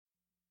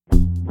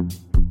Welcome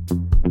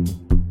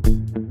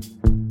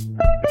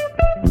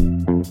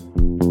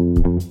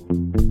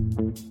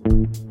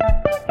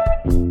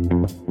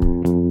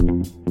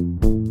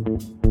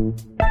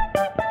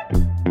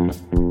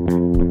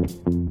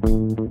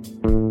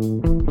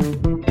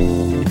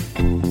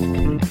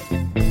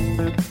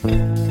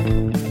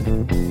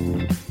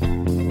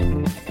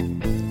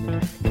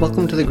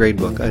to The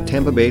Gradebook, a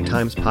Tampa Bay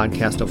Times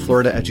podcast of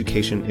Florida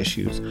education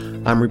issues.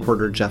 I'm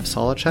reporter Jeff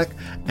Solacek,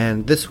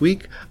 and this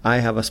week I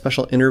have a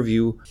special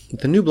interview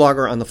with a new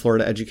blogger on the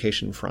Florida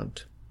education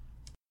front.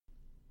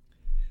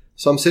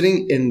 So I'm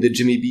sitting in the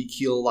Jimmy B.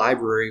 Keel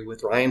Library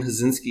with Ryan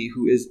Hazinski,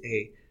 who is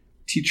a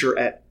teacher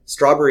at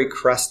Strawberry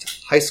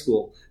Crest High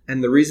School.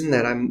 And the reason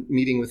that I'm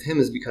meeting with him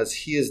is because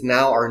he is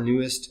now our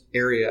newest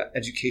area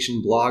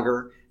education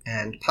blogger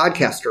and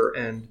podcaster,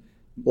 and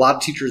a lot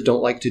of teachers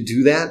don't like to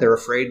do that. They're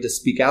afraid to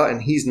speak out,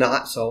 and he's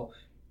not. So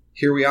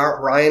here we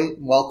are. Ryan,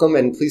 welcome,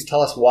 and please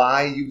tell us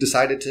why you've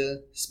decided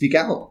to speak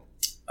out.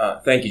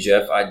 Thank you,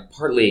 Jeff. I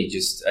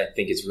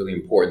think it's really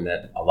important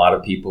that a lot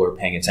of people are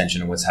paying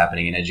attention to what's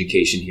happening in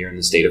education here in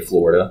the state of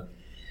Florida.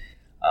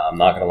 I'm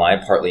not going to lie,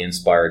 partly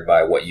inspired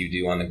by what you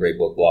do on the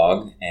Gradebook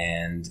blog.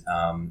 And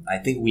I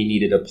think we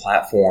needed a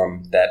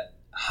platform that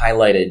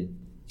highlighted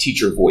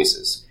teacher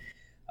voices.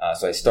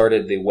 So I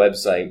started the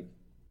website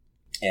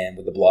and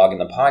with the blog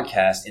and the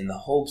podcast in the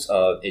hopes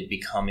of it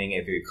becoming a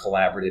very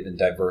collaborative and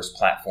diverse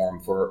platform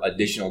for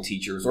additional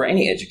teachers or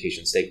any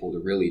education stakeholder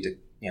really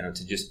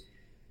to just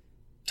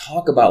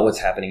talk about what's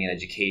happening in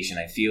education.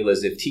 I feel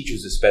as if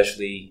teachers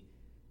especially,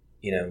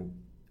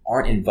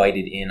 aren't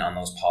invited in on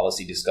those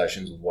policy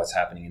discussions of what's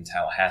happening in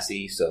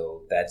Tallahassee.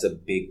 So that's a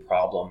big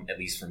problem, at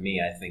least for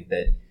me. I think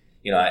that,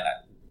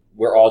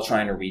 we're all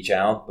trying to reach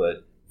out,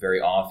 but very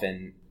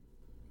often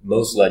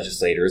most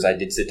legislators, I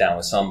did sit down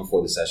with some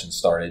before the session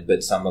started,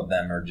 but some of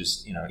them are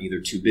just,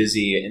 either too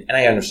busy. And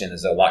I understand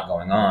there's a lot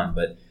going on,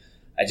 but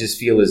I just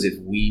feel as if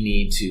we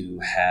need to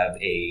have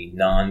a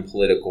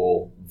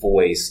non-political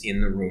voice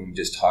in the room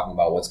just talking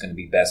about what's going to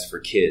be best for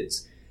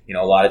kids.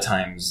 A lot of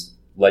times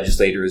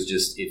legislators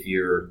just, if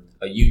you're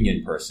a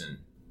union person,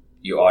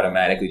 you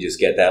automatically just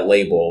get that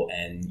label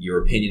and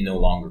your opinion no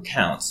longer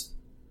counts.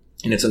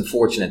 And it's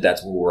unfortunate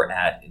that's where we're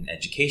at in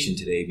education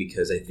today,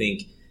 because I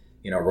think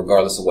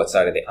regardless of what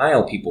side of the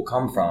aisle people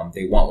come from,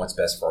 they want what's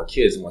best for our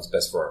kids and what's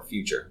best for our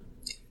future.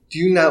 Do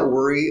you not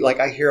worry? Like,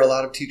 I hear a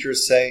lot of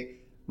teachers say,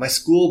 my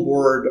school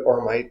board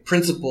or my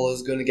principal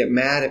is going to get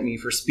mad at me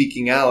for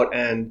speaking out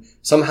and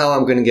somehow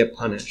I'm going to get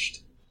punished.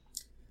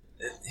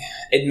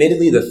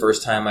 Admittedly, the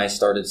first time I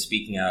started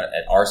speaking out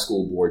at our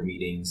school board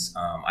meetings,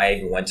 I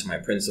even went to my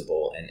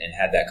principal and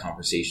had that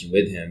conversation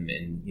with him.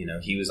 And,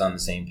 he was on the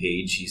same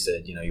page. He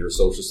said, you're a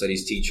social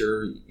studies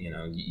teacher.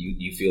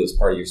 You feel it's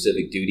part of your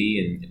civic duty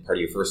and part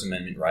of your First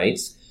Amendment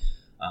rights.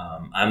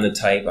 I'm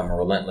a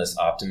relentless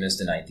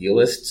optimist and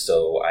idealist.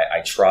 So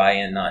I try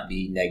and not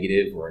be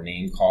negative or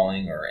name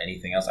calling or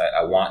anything else.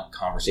 I want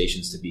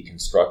conversations to be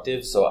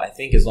constructive. So I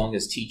think as long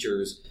as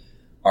teachers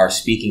are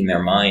speaking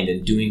their mind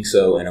and doing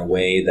so in a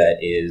way that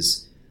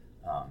is,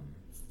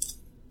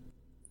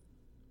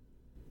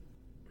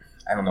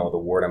 I don't know the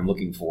word I'm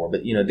looking for,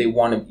 but you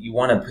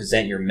want to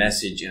present your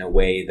message in a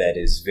way that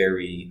is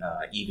very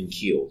even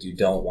keeled. You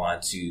don't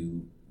want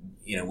to,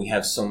 we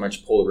have so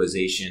much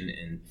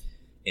polarization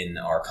in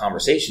our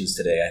conversations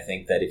today. I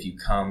think that if you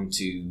come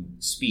to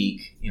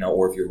speak,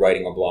 or if you're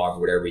writing a blog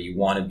or whatever, you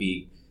want to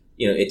be,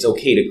 it's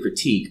okay to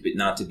critique, but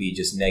not to be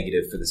just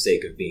negative for the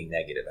sake of being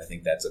negative. I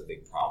think that's a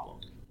big problem.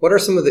 What are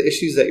some of the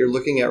issues that you're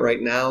looking at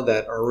right now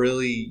that are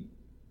really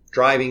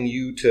driving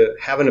you to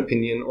have an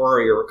opinion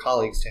or your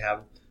colleagues to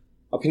have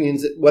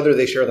opinions, whether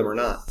they share them or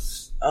not?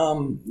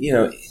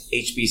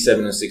 HB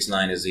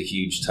 7069 is a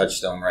huge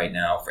touchstone right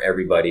now for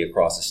everybody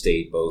across the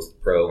state,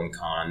 both pro and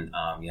con.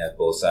 You have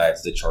both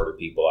sides. The charter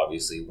people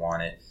obviously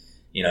want it.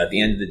 At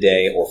the end of the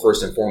day, or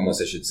first and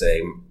foremost, I should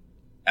say,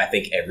 I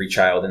think every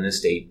child in this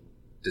state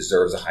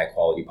deserves a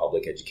high-quality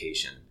public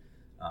education.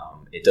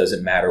 It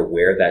doesn't matter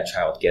where that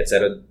child gets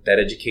that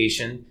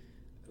education.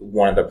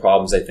 One of the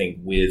problems, I think,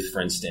 with,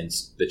 for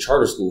instance, the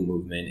charter school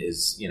movement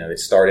is, it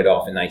started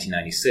off in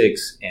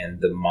 1996,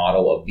 and the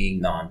model of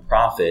being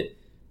nonprofit,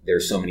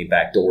 there's so many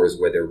back doors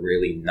where they're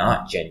really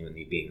not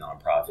genuinely being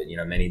nonprofit.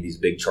 Many of these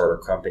big charter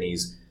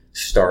companies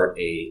start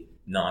a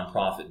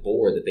nonprofit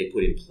board that they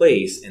put in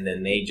place, and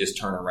then they just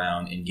turn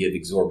around and give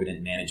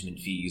exorbitant management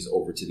fees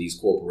over to these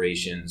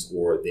corporations,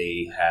 or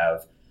they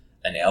have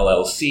an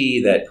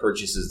LLC that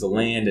purchases the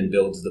land and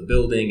builds the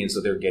building, and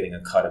so they're getting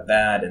a cut of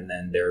that, and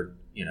then they're,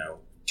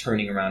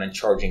 turning around and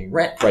charging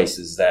rent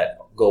prices that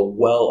go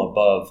well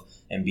above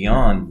and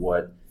beyond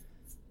what,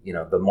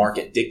 the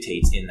market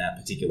dictates in that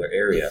particular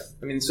area.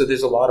 So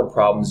there's a lot of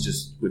problems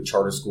just with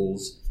charter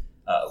schools,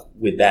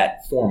 with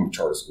that form of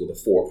charter school, the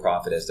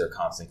for-profit, as they're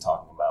constantly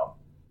talking about.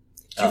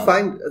 Do you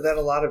find that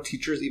a lot of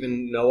teachers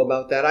even know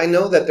about that? I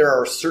know that there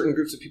are certain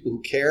groups of people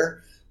who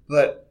care,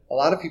 but a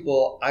lot of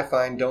people, I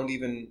find, don't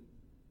even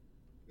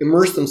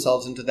immerse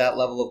themselves into that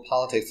level of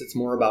politics. It's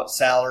more about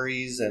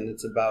salaries and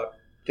it's about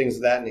things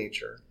of that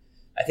nature.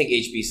 I think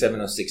HB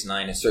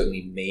 7069 has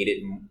certainly made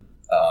it,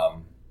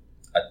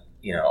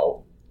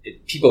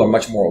 people are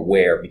much more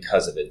aware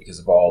because of it, because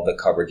of all the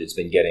coverage it's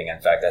been getting. In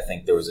fact, I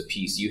think there was a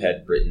piece you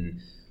had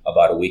written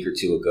about a week or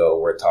two ago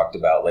where it talked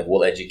about, like,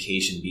 will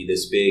education be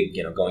this big,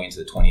 going into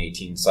the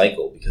 2018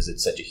 cycle, because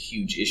it's such a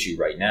huge issue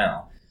right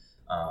now.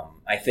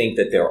 I think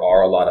that there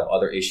are a lot of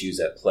other issues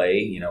at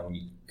play. When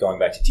you going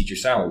back to teacher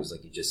salaries,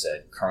 like you just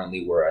said,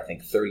 currently we're, I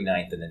think,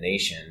 39th in the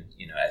nation,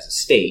 as a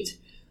state.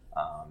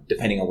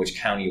 Depending on which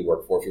county you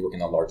work for, if you work in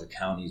the larger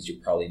counties, you're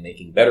probably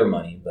making better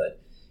money, but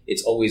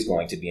it's always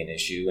going to be an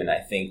issue. And I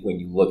think when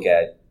you look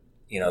at,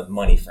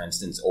 money, for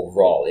instance,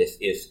 overall,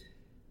 if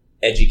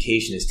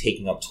education is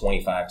taking up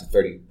 25 to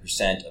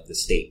 30% of the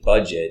state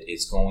budget,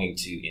 it's going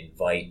to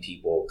invite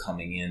people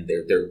coming in.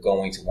 They're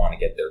going to want to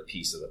get their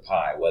piece of the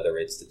pie, whether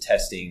it's the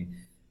testing,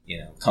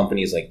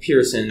 companies like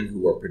Pearson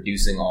who are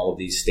producing all of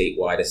these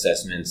statewide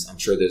assessments. I'm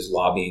sure there's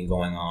lobbying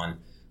going on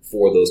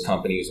for those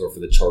companies or for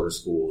the charter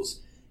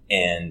schools.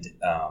 And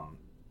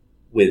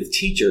with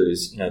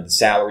teachers, the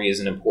salary is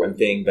an important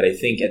thing, but I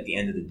think at the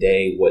end of the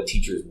day, what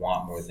teachers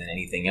want more than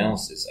anything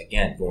else is,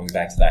 again, going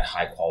back to that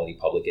high quality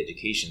public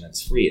education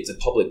that's free. It's a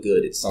public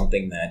good. It's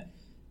something that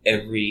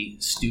every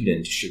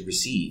student should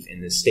receive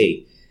in this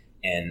state.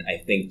 And I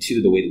think,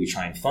 too, the way that we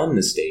try and fund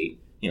the state,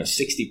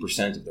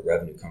 60% of the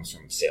revenue comes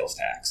from sales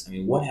tax. I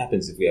mean, what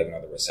happens if we have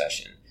another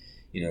recession?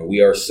 We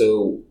are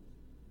so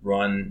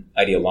run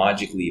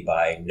ideologically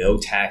by no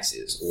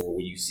taxes, or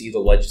when you see the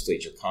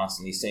legislature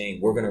constantly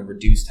saying we're going to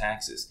reduce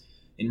taxes.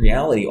 In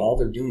reality, all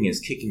they're doing is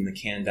kicking the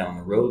can down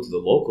the road to the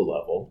local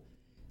level.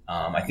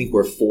 I think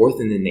we're 4th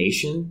in the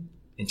nation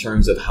in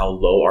terms of how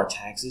low our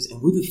taxes,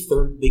 and we're the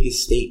 3rd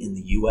biggest state in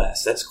the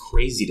U.S. That's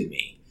crazy to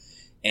me.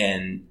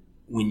 And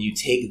when you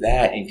take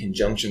that in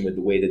conjunction with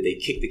the way that they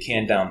kick the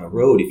can down the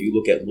road, if you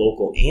look at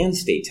local and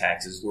state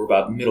taxes, we're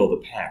about middle of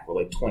the pack. We're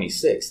like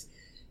 26th.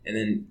 And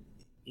then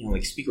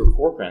like Speaker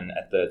Corcoran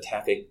at the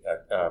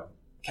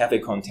Cafe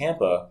Con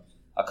Tampa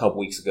a couple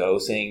weeks ago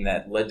saying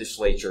that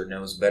legislature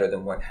knows better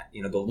than what,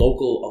 the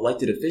local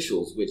elected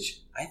officials, which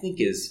I think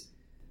is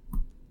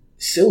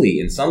silly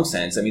in some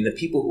sense. I mean, the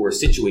people who are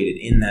situated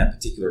in that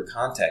particular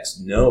context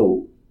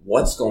know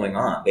what's going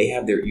on. They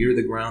have their ear to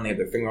the ground. They have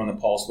their finger on the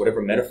pulse,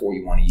 whatever metaphor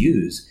you want to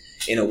use,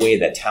 in a way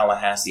that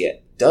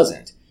Tallahassee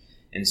doesn't.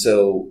 And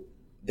so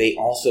they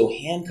also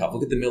handcuff.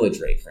 Look at the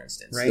millage rate, for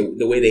instance. Right.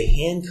 The way they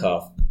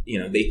handcuff,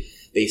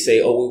 they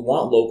say, oh, we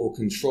want local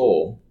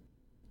control,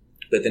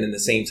 but then at the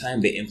same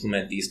time, they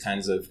implement these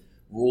kinds of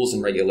rules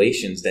and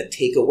regulations that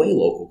take away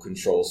local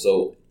control.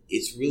 So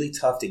it's really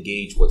tough to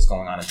gauge what's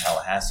going on in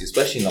Tallahassee,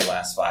 especially in the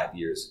last 5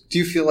 years. Do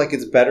you feel like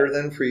it's better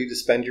then for you to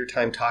spend your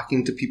time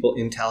talking to people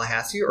in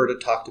Tallahassee or to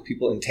talk to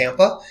people in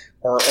Tampa?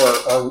 Or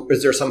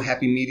is there some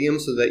happy medium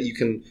so that you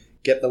can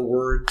get the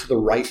word to the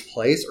right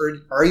place? Or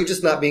are you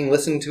just not being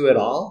listened to at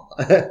all?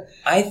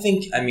 I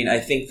think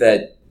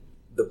that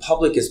the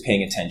public is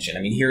paying attention.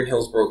 I mean, here in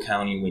Hillsborough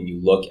County, when you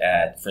look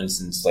at, for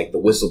instance, like the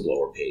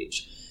whistleblower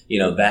page,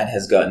 that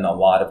has gotten a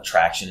lot of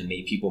traction and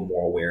made people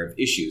more aware of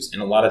issues.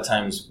 And a lot of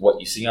times what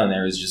you see on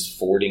there is just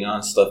forwarding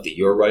on stuff that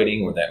you're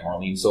writing or that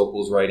Marlene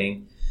Sokol's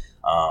writing.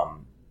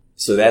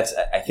 So that's,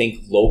 I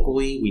think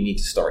locally, we need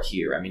to start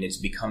here. I mean, it's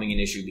becoming an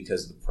issue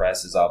because the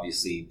press has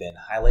obviously been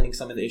highlighting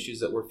some of the issues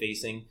that we're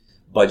facing,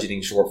 budgeting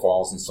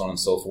shortfalls and so on and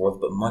so forth,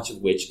 but much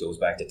of which goes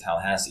back to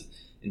Tallahassee.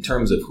 In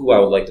terms of who I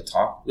would like to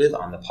talk with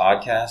on the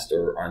podcast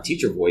or on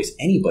Teacher Voice,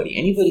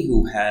 anybody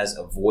who has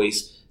a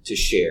voice to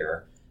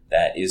share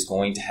that is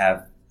going to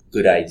have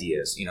good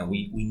ideas.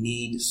 We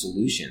need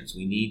solutions.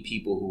 We need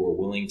people who are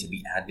willing to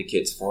be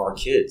advocates for our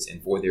kids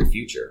and for their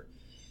future.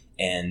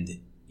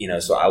 And,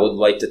 so I would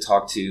like to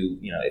talk to,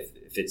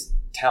 if it's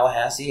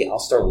Tallahassee, I'll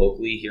start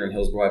locally here in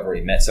Hillsborough. I've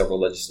already met several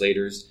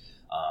legislators.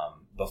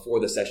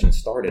 Before the session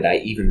started, I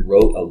even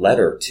wrote a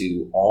letter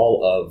to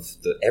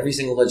every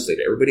single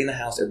legislator, everybody in the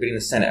House, everybody in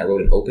the Senate. I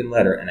wrote an open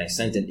letter and I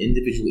sent an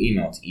individual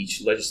email to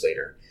each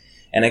legislator.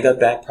 And I got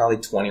back probably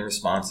 20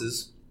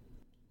 responses.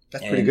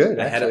 That's pretty good,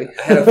 actually.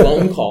 I had a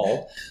phone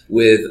call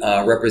with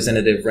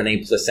Representative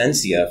Rene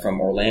Plasencia from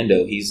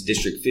Orlando. He's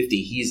District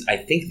 50. He's, I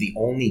think, the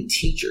only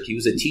teacher. He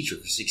was a teacher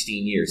for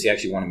 16 years. He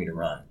actually wanted me to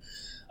run.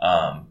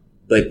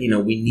 But,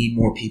 we need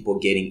more people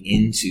getting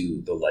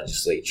into the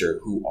legislature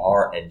who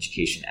are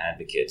education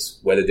advocates,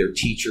 whether they're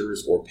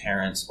teachers or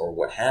parents or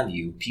what have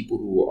you, people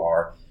who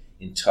are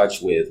in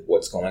touch with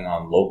what's going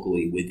on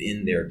locally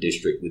within their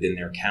district, within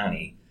their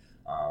county.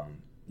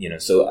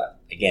 So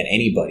again,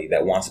 anybody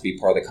that wants to be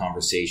part of the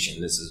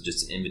conversation, this is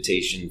just an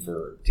invitation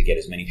to get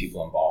as many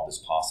people involved as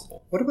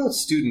possible. What about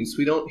students?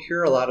 We don't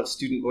hear a lot of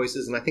student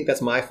voices, and I think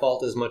that's my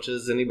fault as much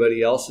as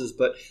anybody else's,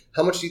 but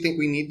how much do you think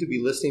we need to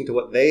be listening to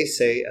what they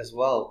say as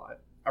well?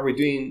 Are we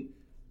doing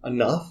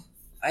enough?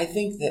 I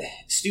think that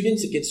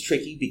students, it gets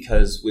tricky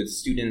because with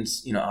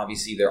students,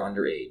 obviously they're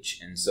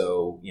underage. And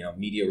so,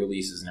 media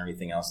releases and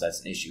everything else, that's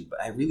an issue. But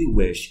I really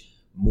wish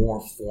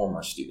more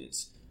former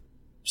students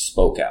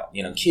spoke out.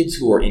 Kids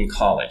who are in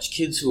college,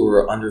 kids who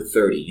are under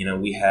 30.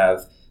 We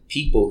have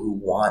people who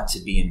want to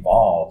be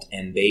involved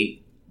and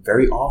they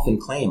very often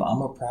claim,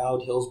 I'm a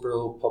proud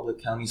Hillsborough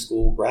Public County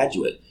School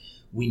graduate.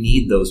 We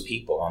need those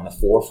people on the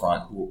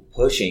forefront who are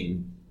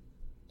pushing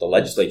the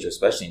legislature,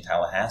 especially in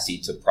Tallahassee,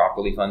 to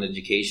properly fund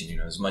education.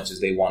 As much as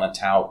they want to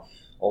tout,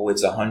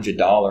 it's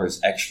 $100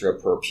 extra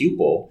per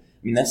pupil.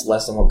 I mean, that's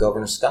less than what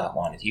Governor Scott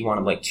wanted. He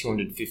wanted like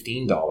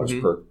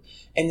 $215 per.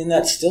 And then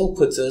that still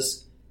puts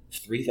us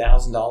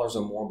 $3,000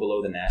 or more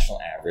below the national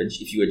average.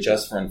 If you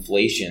adjust for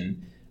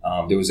inflation,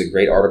 there was a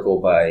great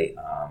article by,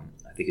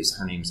 I think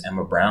her name's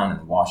Emma Brown in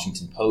the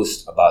Washington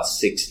Post about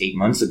 6-8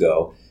 months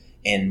ago.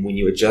 And when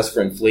you adjust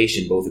for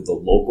inflation, both at the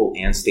local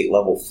and state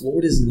level,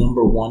 Florida's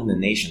number one in the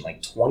nation,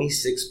 like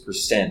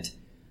 26%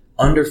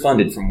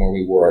 underfunded from where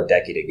we were a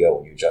decade ago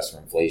when you adjust for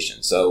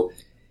inflation. So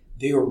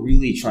they are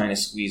really trying to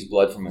squeeze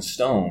blood from a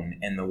stone.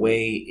 And the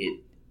way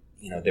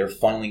they're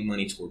funneling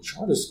money toward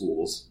charter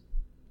schools,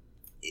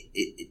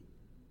 it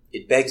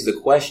begs the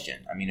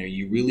question. I mean, are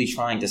you really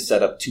trying to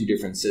set up two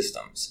different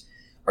systems?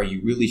 Are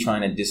you really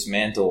trying to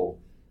dismantle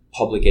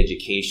public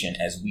education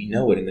as we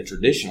know it in the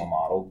traditional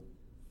model,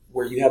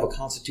 where you have a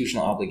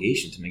constitutional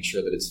obligation to make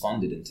sure that it's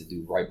funded and to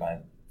do right by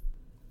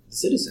the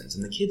citizens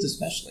and the kids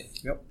especially?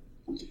 Yep.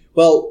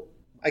 Well,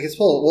 I guess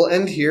we'll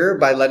end here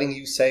by letting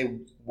you say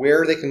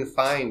where they can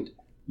find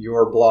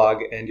your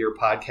blog and your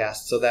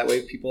podcast, so that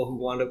way people who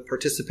want to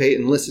participate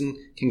and listen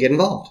can get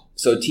involved.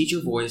 So Teacher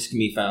Voice can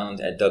be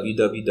found at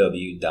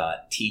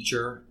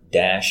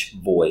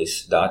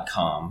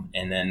www.teacher-voice.com.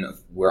 And then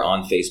we're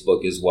on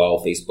Facebook as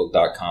well,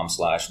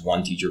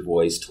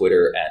 facebook.com/OneTeacherVoice,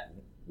 Twitter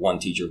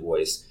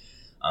 @OneTeacherVoice.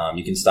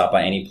 You can stop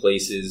by any of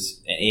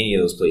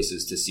those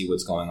places to see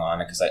what's going on,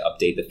 because I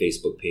update the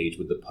Facebook page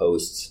with the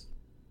posts.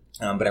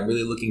 But I'm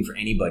really looking for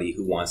anybody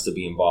who wants to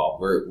be involved.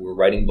 We're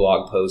writing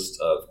blog posts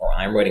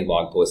I'm writing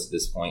blog posts at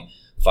this point,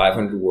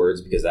 500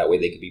 words, because that way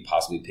they could be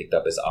possibly picked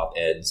up as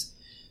op-eds.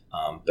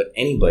 But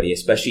anybody,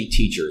 especially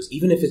teachers,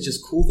 even if it's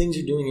just cool things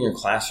you're doing in your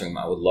classroom,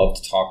 I would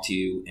love to talk to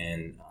you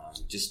and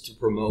just to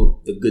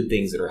promote the good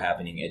things that are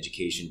happening in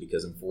education,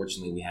 because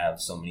unfortunately we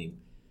have so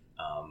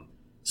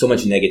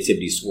much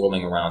negativity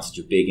swirling around such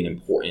a big and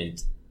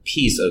important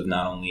piece of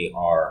not only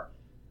our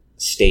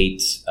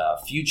state's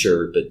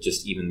future, but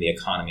just even the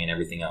economy and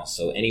everything else.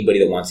 So anybody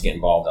that wants to get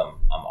involved, I'm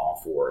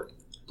all for it.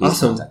 Please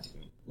awesome. Contact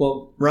me.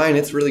 Well, Ryan,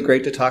 it's really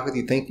great to talk with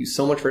you. Thank you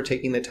so much for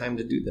taking the time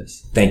to do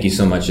this. Thank you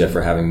so much, Jeff,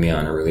 for having me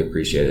on. I really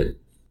appreciate it.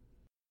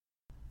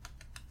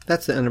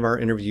 That's the end of our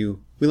interview.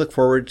 We look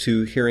forward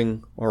to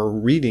hearing or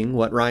reading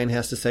what Ryan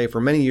has to say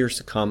for many years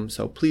to come.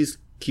 So please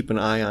keep an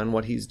eye on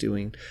what he's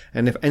doing.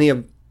 And if any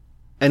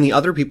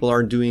other people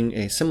are doing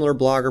a similar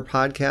blog or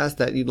podcast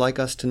that you'd like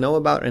us to know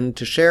about and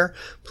to share,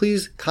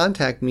 please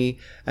contact me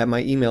at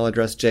my email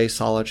address,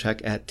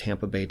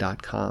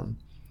 jsolowcheck@tampabay.com.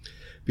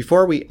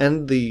 Before we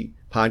end the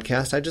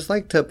podcast, I'd just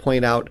like to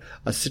point out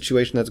a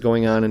situation that's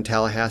going on in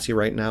Tallahassee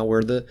right now,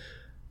 where the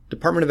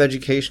Department of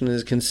Education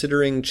is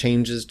considering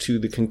changes to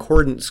the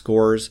concordance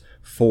scores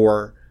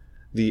for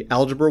the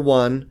Algebra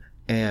 1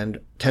 and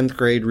 10th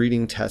grade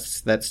reading tests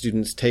that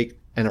students take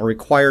and are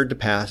required to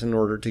pass in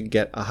order to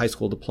get a high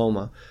school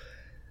diploma.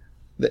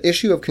 The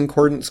issue of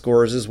concordance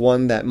scores is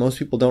one that most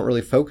people don't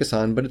really focus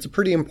on, but it's a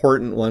pretty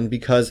important one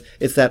because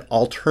it's that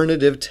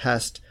alternative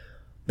test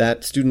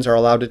that students are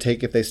allowed to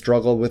take if they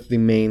struggle with the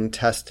main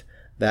test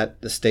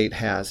that the state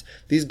has.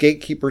 These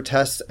gatekeeper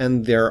tests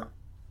and their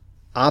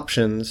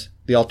options,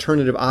 the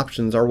alternative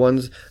options, are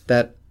ones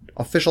that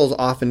officials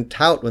often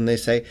tout when they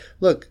say,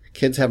 look,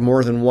 kids have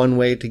more than one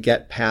way to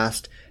get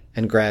past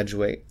and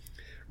graduate.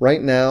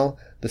 Right now,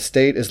 the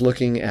state is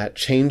looking at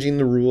changing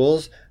the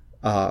rules,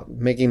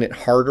 making it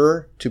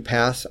harder to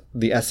pass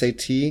the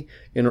SAT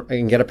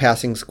and get a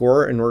passing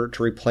score in order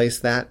to replace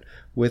that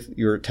with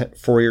your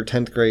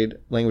 10th grade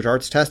language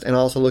arts test, and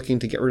also looking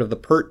to get rid of the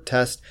PERT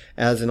test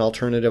as an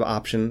alternative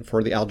option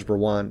for the Algebra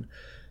 1.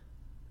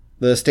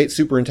 The State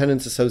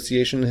Superintendents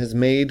Association has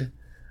made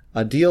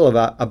a deal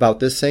about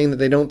this, saying that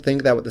they don't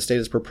think that what the state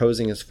is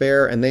proposing is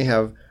fair, and they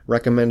have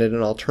recommended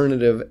an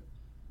alternative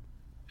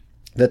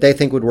that they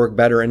think would work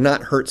better and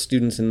not hurt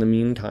students in the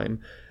meantime.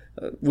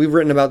 We've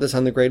written about this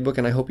on the gradebook,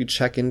 and I hope you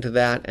check into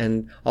that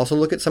and also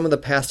look at some of the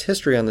past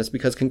history on this,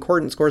 because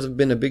concordance scores have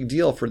been a big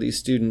deal for these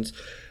students.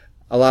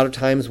 A lot of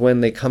times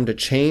when they come to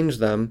change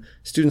them,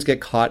 students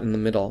get caught in the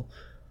middle.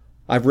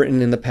 I've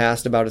written in the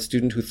past about a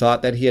student who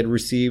thought that he had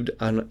received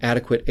an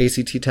adequate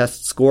ACT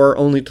test score,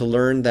 only to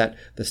learn that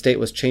the state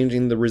was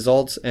changing the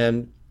results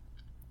and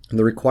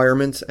the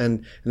requirements,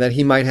 and that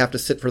he might have to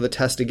sit for the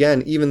test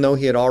again, even though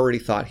he had already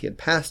thought he had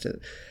passed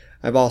it.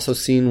 I've also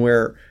seen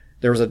where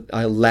there was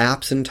a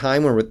lapse in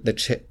time where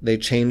they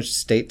changed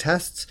state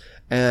tests,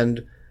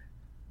 and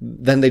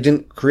then they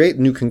didn't create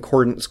new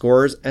concordant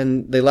scores,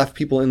 and they left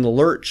people in the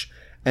lurch,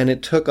 and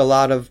it took a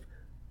lot of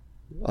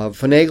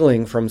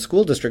finagling from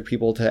school district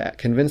people to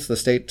convince the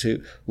state to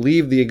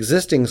leave the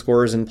existing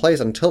scores in place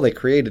until they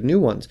created new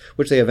ones,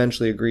 which they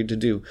eventually agreed to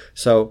do.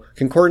 So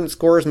concordant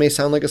scores may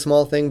sound like a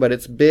small thing, but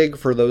it's big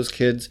for those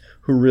kids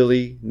who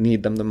really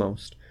need them the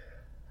most.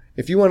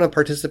 If you want to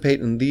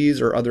participate in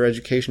these or other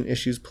education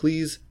issues,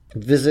 please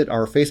visit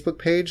our Facebook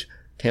page,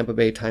 Tampa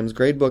Bay Times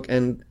Gradebook,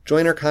 and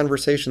join our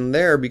conversation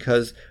there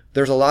because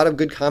there's a lot of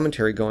good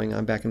commentary going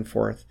on back and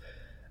forth.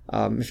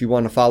 If you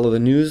want to follow the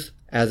news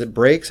as it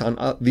breaks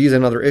on these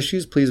and other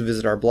issues, please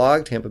visit our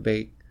blog,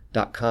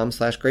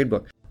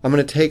 tampabay.com/gradebook. I'm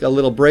going to take a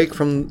little break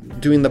from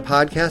doing the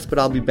podcast, but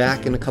I'll be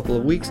back in a couple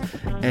of weeks,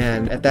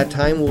 and at that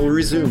time we'll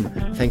resume.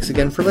 Thanks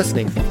again for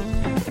listening.